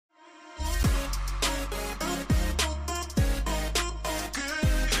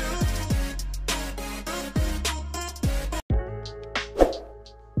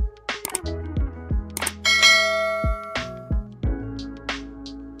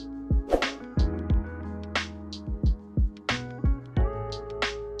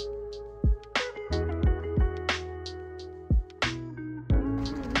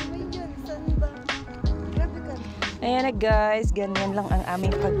Ayan na guys, ganyan lang ang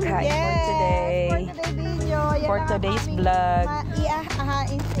aming pagkain for today. For today's vlog.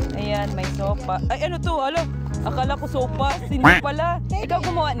 Ayan, may sopa. Ay, ano to? Alo, akala ko sopa. Sino pala? Ikaw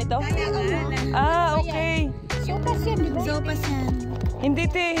gumawa nito? Ah, okay. Sopas yan, di ba? Sopas yan.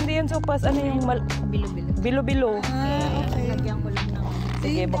 Hindi te, hindi yan sopas. Ano yung bilo-bilo? Bilo-bilo. Ah, okay. Lagyan ko lang ng...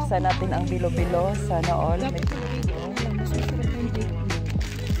 Sige, buksan natin ang bilo-bilo. Sana all.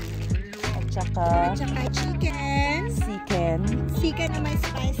 At saka chicken. Chicken na may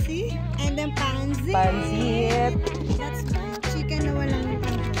spicy. And then pansit. Pansit. That's fine. Chicken na walang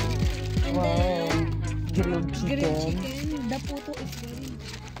pansit. And then grilled chicken. The puto is ready.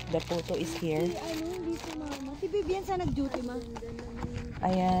 The puto is here. Hindi si mama. Si Vivian saan nag-duty, ma?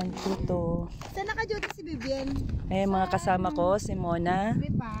 Ayan, puto. Saan naka-duty si Vivian? Ayan, mga kasama ko, si Mona.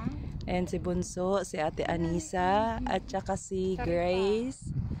 Ayan, si Bunso, si Ate Anisa, at saka si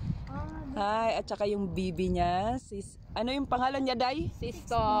Grace. Hi, at saka yung bibi niya. Ano yung pangalan niya, Day?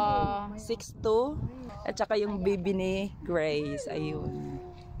 Sixto. At saka yung bibi ni Grace. Ayun.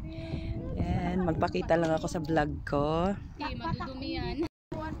 Ayan, magpakita lang ako sa vlog ko.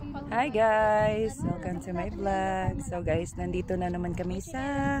 Hi guys! Welcome to my vlog. So guys, nandito na naman kami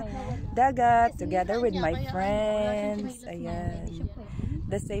sa dagat together with my friends. Ayan.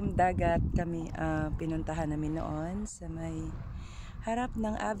 The same dagat kami pinuntahan namin noon sa may harap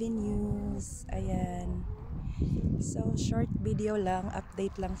ng avenues. Ayan. So short video lang,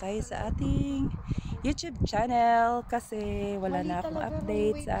 update lang tayo sa ating YouTube channel kasi wala na akong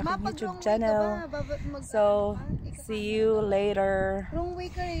update sa aking YouTube channel. So see you later.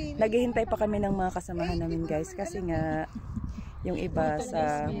 Naghihintay pa kami ng mga kasamahan namin guys kasi nga yung iba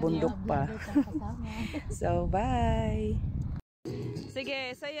sa bundok pa. So bye.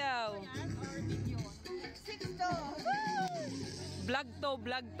 Sige, sayaw. Vlog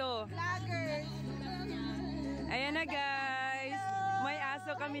to. Ayan na guys. May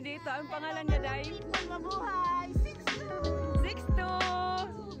aso kami dito. Ang pangalan niya, Day? Buhay. Sixto.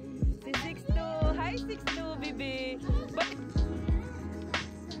 Si Sixto. Hi Sixto, bibi.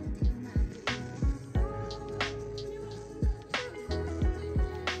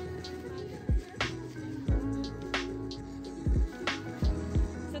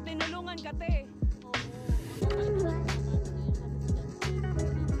 So tinulungan ka, te.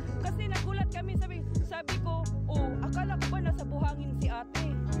 Kasi nagulat kami, sabi ko, oh, akala ko ba nasa buhangin si ate?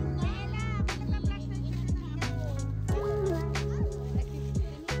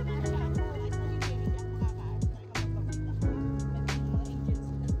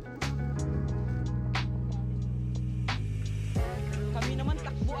 Kami naman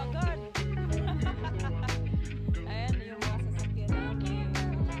takbo agad. Ayan, yung mga sasakyan namin.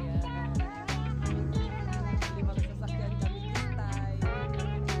 Ayan. Limang sasakyan kami this time.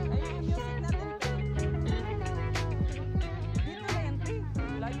 Ayun yung music natin. Dito na yan, te.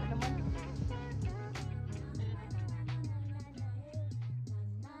 Layo naman.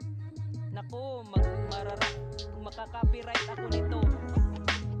 Naku, makaka-copyright ako nito.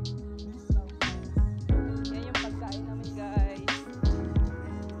 Yan yung pagkain namin guys.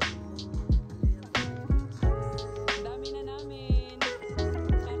 Dami na namin.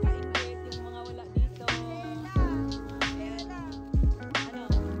 Kakaingit yung mga wala dito.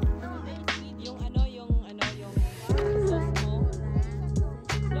 Yung sauce mo.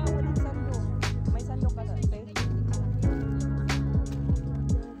 Yeah, walang sando. May sando ka na, te.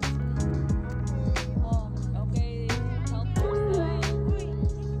 Oh, okay. Help yourself.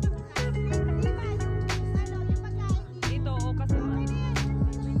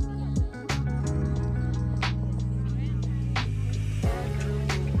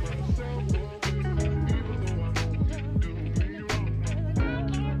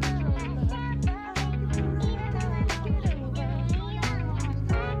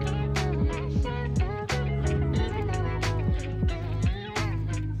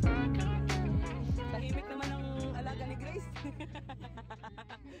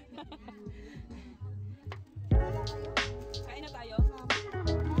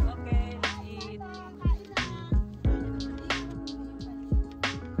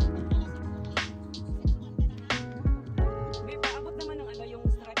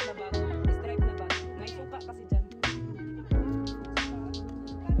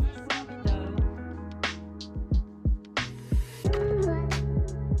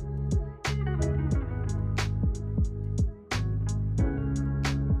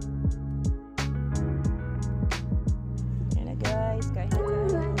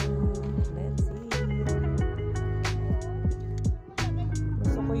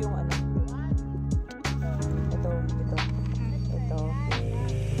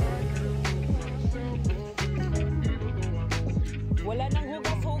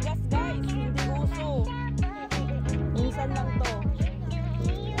 hugas-hugas guys, hindi uso. Minsan lang to.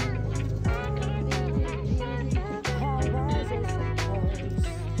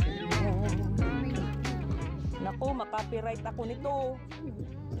 Naku, makapiright ako nito.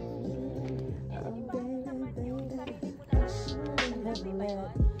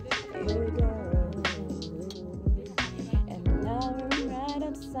 And now we're right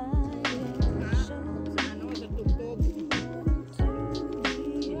upside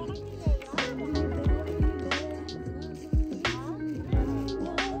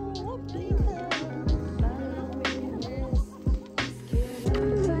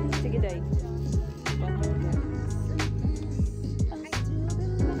sige, day.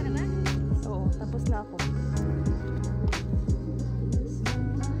 Oo, tapos na ako.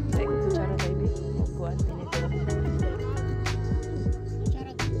 Ay, kutsara, baby. Kuhaan, tinitor.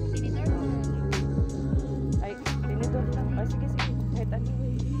 Ay, tinitor lang. Ay, sige, sige. Kahit ano.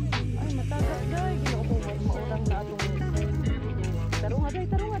 Ay, matagas, day. Ginukuha, maurang na atong. Tarunga, day.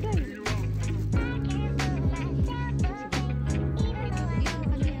 Tarunga, day.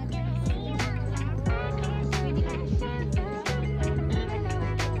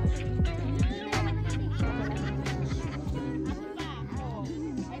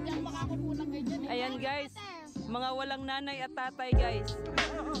 Ayan guys, mga walang nanay at tatay guys.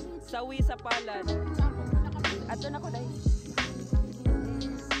 Sawi sa palad. Ato na ko dahil.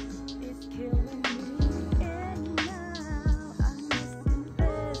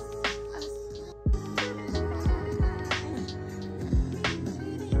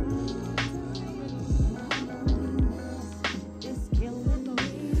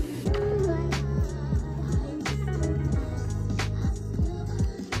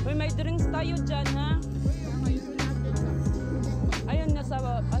 Uy, may drinks tayo dyan, ha? Ayun,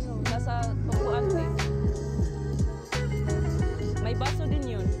 nasa tukuan, eh. May baso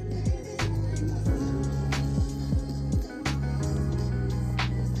din yun.